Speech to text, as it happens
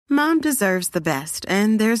Mom deserves the best,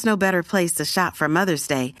 and there's no better place to shop for Mother's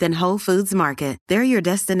Day than Whole Foods Market. They're your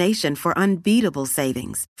destination for unbeatable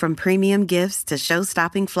savings, from premium gifts to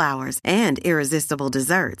show-stopping flowers and irresistible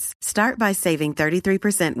desserts. Start by saving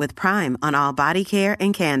 33% with Prime on all body care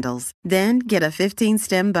and candles. Then get a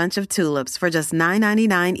 15-stem bunch of tulips for just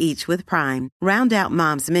 $9.99 each with Prime. Round out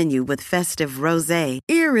Mom's menu with festive rosé,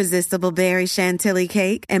 irresistible berry chantilly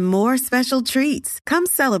cake, and more special treats. Come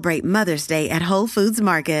celebrate Mother's Day at Whole Foods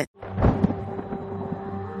Market.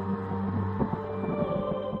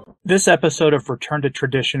 This episode of Return to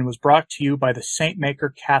Tradition was brought to you by the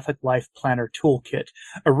Saintmaker Catholic Life Planner Toolkit,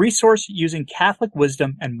 a resource using Catholic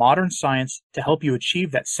wisdom and modern science to help you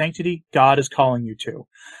achieve that sanctity God is calling you to.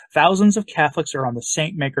 Thousands of Catholics are on the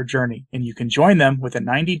Saintmaker journey, and you can join them with a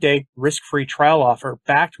 90-day risk-free trial offer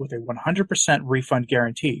backed with a 100% refund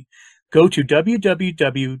guarantee. Go to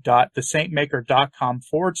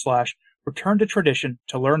www.thesaintmaker.com/Return to Tradition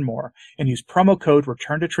to learn more and use promo code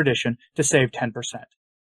Return to Tradition to save 10%.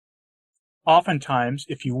 Oftentimes,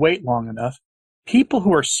 if you wait long enough, people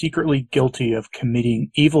who are secretly guilty of committing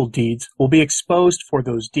evil deeds will be exposed for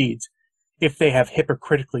those deeds if they have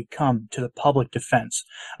hypocritically come to the public defense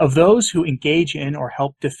of those who engage in or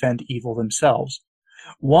help defend evil themselves.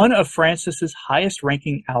 One of Francis's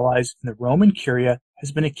highest-ranking allies in the Roman Curia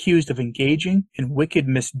has been accused of engaging in wicked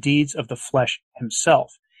misdeeds of the flesh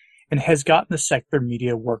himself, and has gotten the secular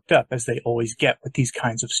media worked up, as they always get with these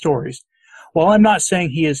kinds of stories. While I'm not saying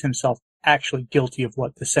he is himself actually guilty of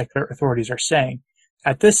what the secular authorities are saying,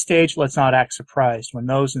 at this stage, let's not act surprised when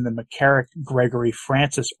those in the McCarrick, Gregory,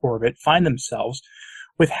 Francis orbit find themselves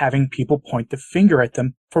with having people point the finger at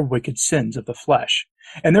them for wicked sins of the flesh.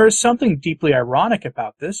 And there is something deeply ironic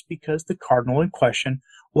about this, because the cardinal in question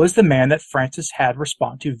was the man that Francis had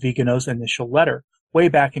respond to Vigano's initial letter way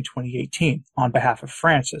back in 2018 on behalf of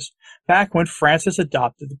Francis, back when Francis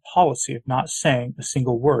adopted the policy of not saying a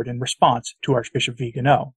single word in response to Archbishop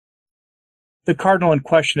Vigano. The cardinal in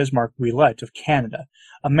question is Marc Ouellet of Canada,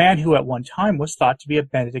 a man who at one time was thought to be a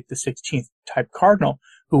Benedict XVI type cardinal,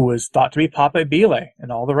 who was thought to be Pape Bile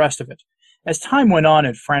and all the rest of it. As time went on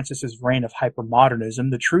in Francis's reign of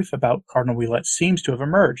hypermodernism, the truth about Cardinal Ouellet seems to have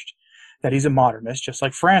emerged, that he's a modernist just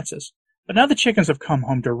like Francis. But now the chickens have come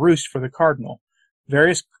home to roost for the cardinal.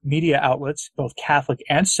 Various media outlets, both Catholic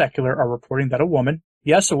and secular, are reporting that a woman,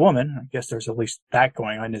 yes, a woman, I guess there's at least that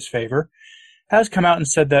going on in his favor, has come out and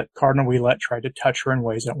said that Cardinal Ouellet tried to touch her in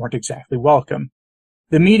ways that weren't exactly welcome.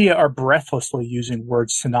 The media are breathlessly using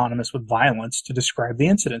words synonymous with violence to describe the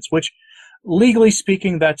incidents, which, legally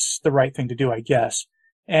speaking, that's the right thing to do, I guess.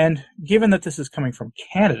 And given that this is coming from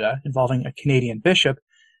Canada, involving a Canadian bishop,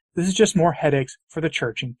 this is just more headaches for the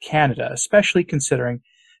church in Canada, especially considering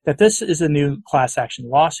that this is a new class action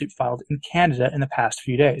lawsuit filed in Canada in the past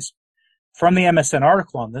few days. From the MSN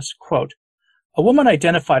article on this, quote, "A woman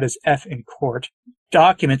identified as F in court,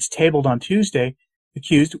 documents tabled on Tuesday,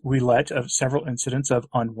 accused Ouellet of several incidents of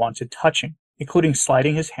unwanted touching, including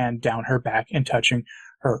sliding his hand down her back and touching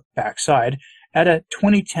her backside at a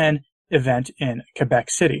 2010 event in Quebec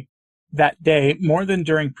City. That day, more than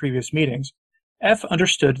during previous meetings, F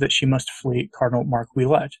understood that she must flee Cardinal Marc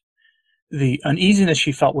Ouellet. The uneasiness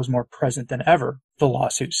she felt was more present than ever," the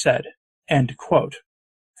lawsuit said. End quote.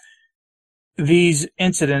 These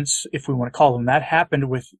incidents, if we want to call them that, happened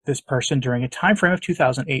with this person during a time frame of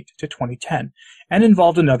 2008 to 2010 and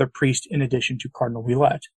involved another priest in addition to Cardinal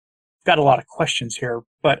Ouellet. I've got a lot of questions here,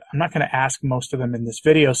 but I'm not going to ask most of them in this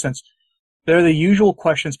video, since they're the usual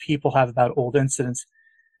questions people have about old incidents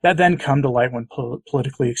that then come to light when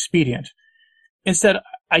politically expedient. Instead,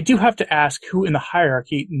 I do have to ask who in the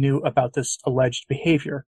hierarchy knew about this alleged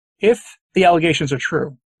behavior, if the allegations are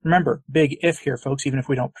true. Remember, big if here, folks, even if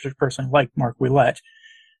we don't personally like Marc Ouellet,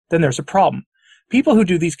 then there's a problem. People who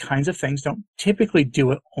do these kinds of things don't typically do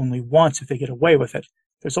it only once if they get away with it.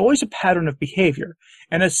 There's always a pattern of behavior,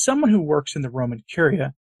 and as someone who works in the Roman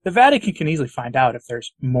Curia, the Vatican can easily find out if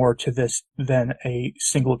there's more to this than a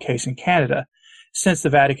single case in Canada, since the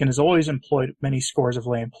Vatican has always employed many scores of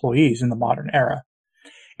lay employees in the modern era.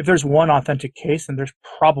 If there's one authentic case, then there's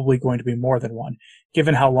probably going to be more than one,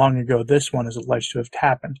 given how long ago this one is alleged to have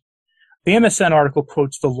happened. The MSN article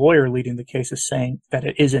quotes the lawyer leading the case as saying that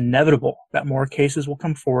it is inevitable that more cases will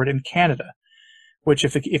come forward in Canada, which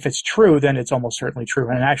if it's true, then it's almost certainly true,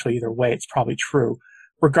 and actually either way it's probably true,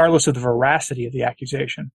 regardless of the veracity of the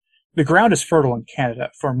accusation. The ground is fertile in Canada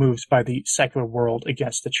for moves by the secular world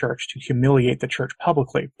against the church to humiliate the church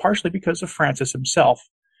publicly, partially because of Francis himself.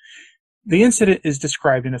 The incident is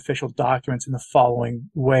described in official documents in the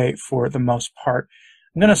following way for the most part.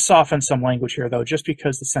 I'm going to soften some language here, though, just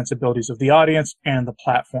because the sensibilities of the audience and the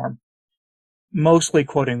platform. mostly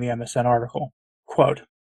quoting the MSN article. Quote,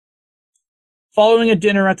 following a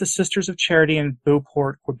dinner at the Sisters of Charity in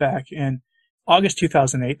Beauport, Quebec in August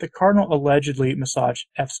 2008, the Cardinal allegedly massaged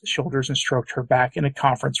F's shoulders and stroked her back in a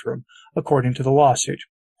conference room, according to the lawsuit.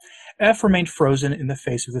 F remained frozen in the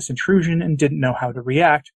face of this intrusion and didn't know how to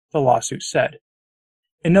react, the lawsuit said.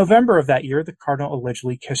 In November of that year, the Cardinal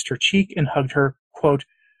allegedly kissed her cheek and hugged her, quote,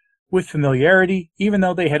 with familiarity, even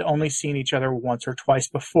though they had only seen each other once or twice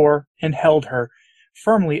before, and held her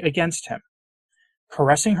firmly against him,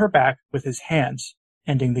 caressing her back with his hands,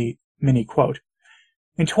 ending the mini quote.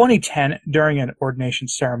 In 2010, during an ordination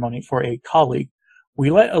ceremony for a colleague,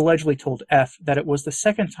 Ouellette allegedly told F that it was the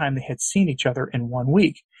second time they had seen each other in 1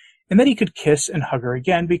 week, and that he could kiss and hug her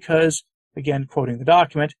again because, again quoting the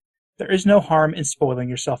document, there is no harm in spoiling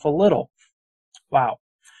yourself a little. Wow.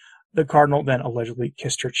 The Cardinal then allegedly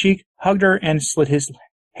kissed her cheek, hugged her, and slid his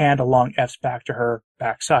hand along F's back to her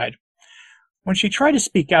backside. When she tried to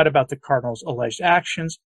speak out about the Cardinal's alleged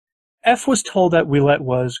actions, F was told that Ouellette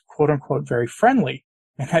was, quote-unquote, very friendly,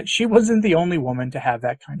 and that she wasn't the only woman to have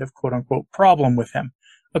that kind of, quote-unquote, problem with him,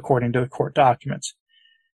 according to the court documents.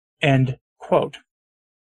 End quote.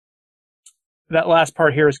 That last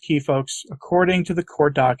part here is key, folks. According to the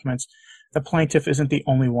court documents, the plaintiff isn't the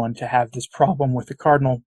only one to have this problem with the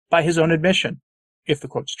Cardinal, by his own admission, if the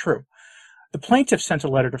quote's true. The plaintiff sent a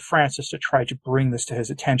letter to Francis to try to bring this to his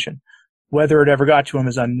attention. Whether it ever got to him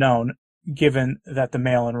is unknown, given that the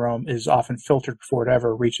mail in Rome is often filtered before it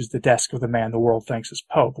ever reaches the desk of the man the world thinks is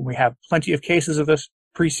Pope, and we have plenty of cases of this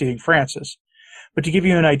preceding Francis. But to give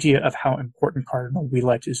you an idea of how important Cardinal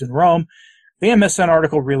Ouellette is in Rome, the MSN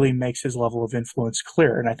article really makes his level of influence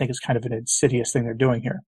clear, and I think it's kind of an insidious thing they're doing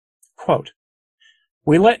here. Quote,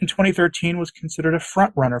 Ouellette in 2013 was considered a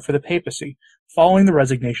front-runner for the papacy, following the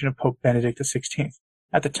resignation of Pope Benedict XVI.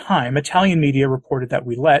 At the time, Italian media reported that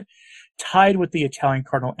Ouellette, tied with the Italian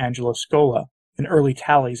Cardinal Angelo Scola in early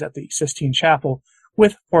tallies at the Sistine Chapel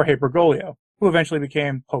with Jorge Bergoglio, who eventually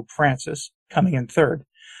became Pope Francis, coming in third.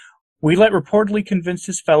 Ouellette reportedly convinced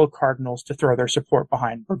his fellow cardinals to throw their support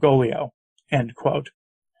behind Bergoglio. End quote.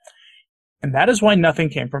 And that is why nothing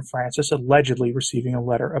came from Francis allegedly receiving a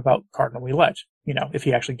letter about Cardinal Ouellette, if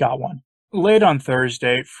he actually got one. Late on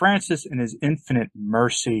Thursday, Francis, in his infinite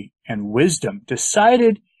mercy and wisdom,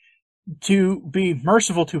 decided to be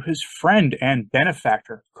merciful to his friend and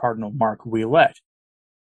benefactor, Cardinal Mark Ouellette.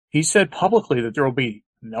 He said publicly that there will be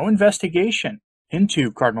no investigation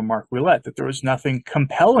into Cardinal Mark Ouellette, that there was nothing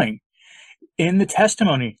compelling in the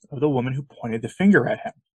testimony of the woman who pointed the finger at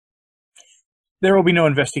him. There will be no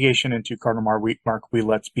investigation into Cardinal Mark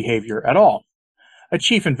Ouellette's behavior at all. A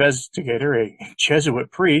chief investigator, a Jesuit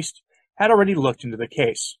priest, had already looked into the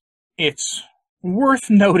case. It's worth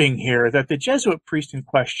noting here that the Jesuit priest in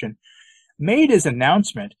question made his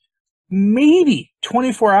announcement maybe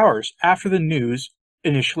 24 hours after the news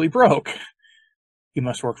initially broke. He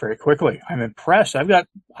must work very quickly. I'm impressed.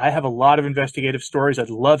 I have a lot of investigative stories I'd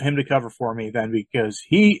love him to cover for me then, because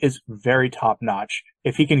he is very top-notch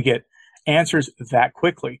if he can get answers that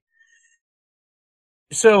quickly.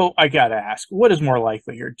 So I gotta ask, what is more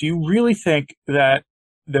likely here? Do you really think that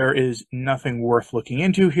there is nothing worth looking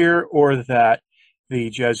into here, or that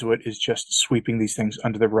the Jesuit is just sweeping these things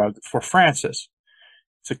under the rug for Francis?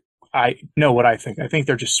 I know what I think. I think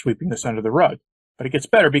they're just sweeping this under the rug. But it gets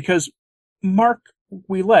better, because Mark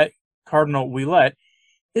Ouellette, Cardinal Ouellette,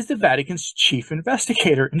 is the Vatican's chief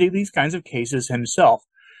investigator into these kinds of cases himself.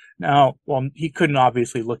 Now, while he couldn't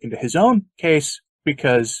obviously look into his own case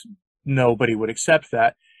because nobody would accept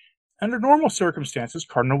that, under normal circumstances,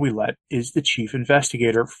 Cardinal Ouellette is the chief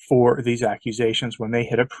investigator for these accusations when they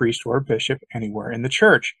hit a priest or a bishop anywhere in the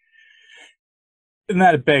church. And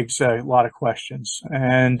that begs a lot of questions.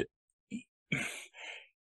 And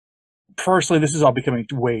personally, this is all becoming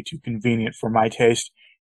way too convenient for my taste.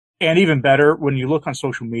 And even better, when you look on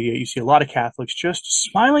social media, you see a lot of Catholics just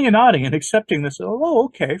smiling and nodding and accepting this. Oh,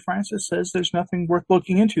 okay, Francis says there's nothing worth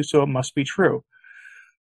looking into, so it must be true.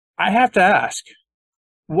 I have to ask,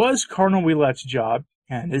 was Cardinal Ouellette's job,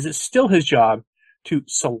 and is it still his job, to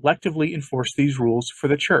selectively enforce these rules for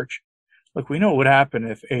the church? Look, we know what would happen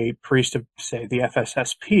if a priest of, say, the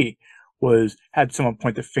FSSP had someone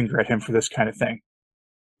point the finger at him for this kind of thing.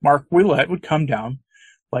 Mark Ouellette would come down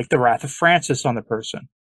like the wrath of Francis on the person.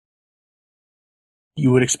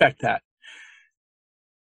 You would expect that.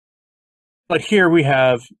 But here we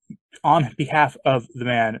have, on behalf of the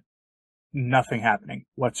man, nothing happening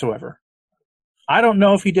whatsoever. I don't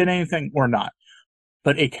know if he did anything or not,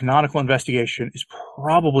 but a canonical investigation is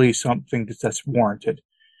probably something that's warranted.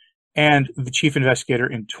 And the chief investigator,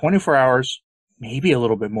 in 24 hours, maybe a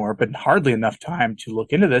little bit more, but hardly enough time to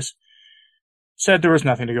look into this, said there was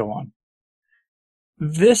nothing to go on.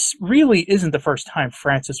 This really isn't the first time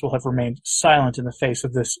Francis will have remained silent in the face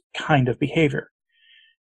of this kind of behavior.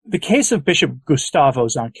 The case of Bishop Gustavo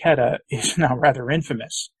Zanqueta is now rather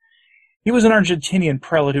infamous. He was an Argentinian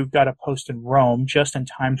prelate who got a post in Rome just in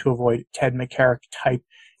time to avoid Ted McCarrick-type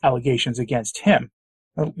allegations against him.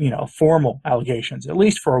 Formal allegations, at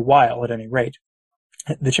least for a while at any rate.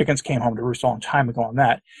 The chickens came home to roost a long time ago on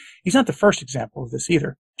that. He's not the first example of this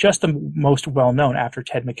either, just the most well-known after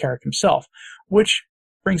Ted McCarrick himself, which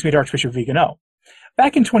brings me to Archbishop Vigano.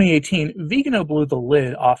 Back in 2018, Vigano blew the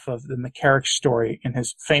lid off of the McCarrick story in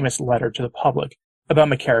his famous letter to the public about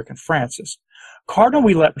McCarrick and Francis. Cardinal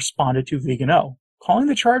Ouellet responded to Vigano, calling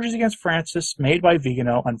the charges against Francis made by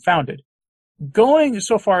Vigano unfounded, going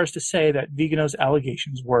so far as to say that Vigano's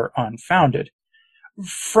allegations were unfounded.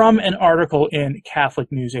 From an article in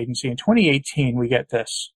Catholic News Agency in 2018, we get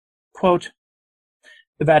this, quote,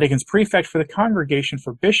 "The Vatican's prefect for the Congregation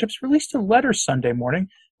for Bishops released a letter Sunday morning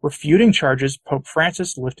refuting charges Pope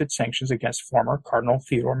Francis lifted sanctions against former Cardinal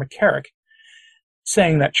Theodore McCarrick,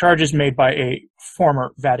 saying that charges made by a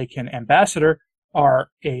former Vatican ambassador are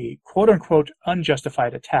a quote-unquote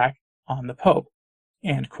unjustified attack on the Pope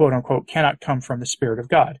and quote-unquote cannot come from the Spirit of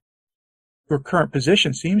God. Your current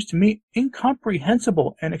position seems to me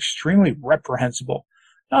incomprehensible and extremely reprehensible,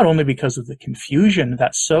 not only because of the confusion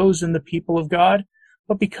that sows in the people of God,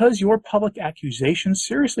 but because your public accusations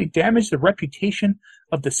seriously damage the reputation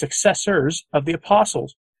of the successors of the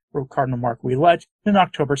apostles," wrote Cardinal Mark Ouellet in an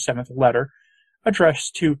October 7th letter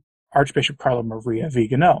addressed to Archbishop Carlo Maria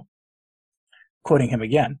Vigano. Quoting him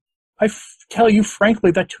again, "I tell you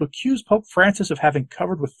frankly that to accuse Pope Francis of having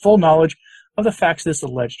covered with full knowledge of the facts of this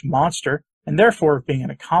alleged monster, and therefore of being an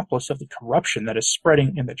accomplice of the corruption that is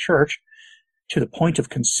spreading in the Church, to the point of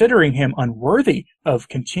considering him unworthy of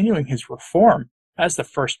continuing his reform as the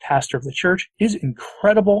first pastor of the Church, is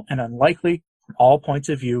incredible and unlikely from all points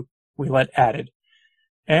of view," Ouellet added.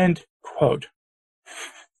 End quote.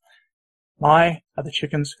 My, how the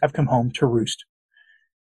chickens have come home to roost.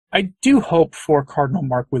 I do hope for Cardinal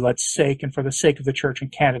Mark Ouellet's sake and for the sake of the Church in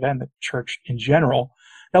Canada and the Church in general,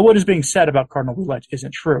 that what is being said about Cardinal Ouellet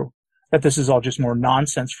isn't true, that this is all just more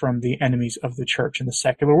nonsense from the enemies of the Church and the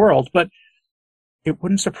secular world, but it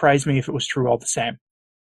wouldn't surprise me if it was true all the same.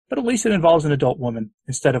 But at least it involves an adult woman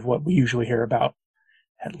instead of what we usually hear about.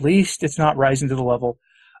 At least it's not rising to the level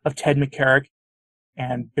of Ted McCarrick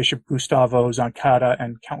and Bishop Gustavo Zanqueta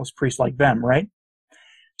and countless priests like them, right?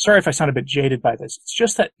 Sorry if I sound a bit jaded by this. It's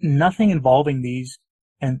just that nothing involving these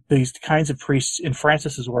kinds of priests in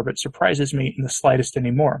Francis's orbit surprises me in the slightest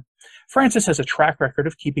anymore. Francis has a track record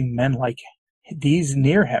of keeping men like these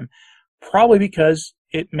near him, probably because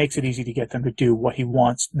it makes it easy to get them to do what he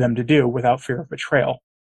wants them to do without fear of betrayal.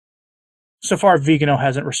 So far, Vigano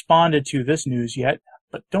hasn't responded to this news yet,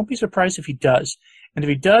 but don't be surprised if he does. And if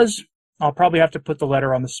he does, I'll probably have to put the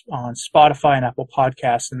letter on Spotify and Apple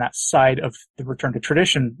Podcasts and that side of the Return to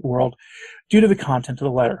Tradition world due to the content of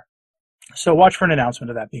the letter. So watch for an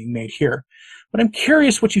announcement of that being made here. But I'm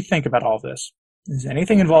curious what you think about all this. Is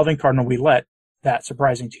anything involving Cardinal Ouellet that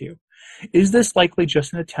surprising to you? Is this likely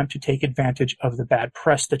just an attempt to take advantage of the bad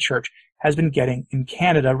press the Church has been getting in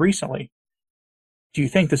Canada recently? Do you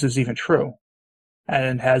think this is even true?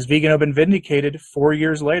 And has Vigano been vindicated 4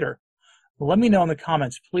 years later? Let me know in the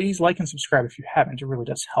comments. Please like and subscribe if you haven't. It really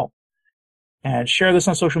does help. And share this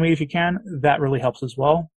on social media if you can. That really helps as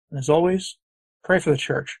well. And as always, pray for the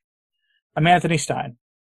Church. I'm Anthony Stein.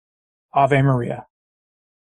 Ave Maria.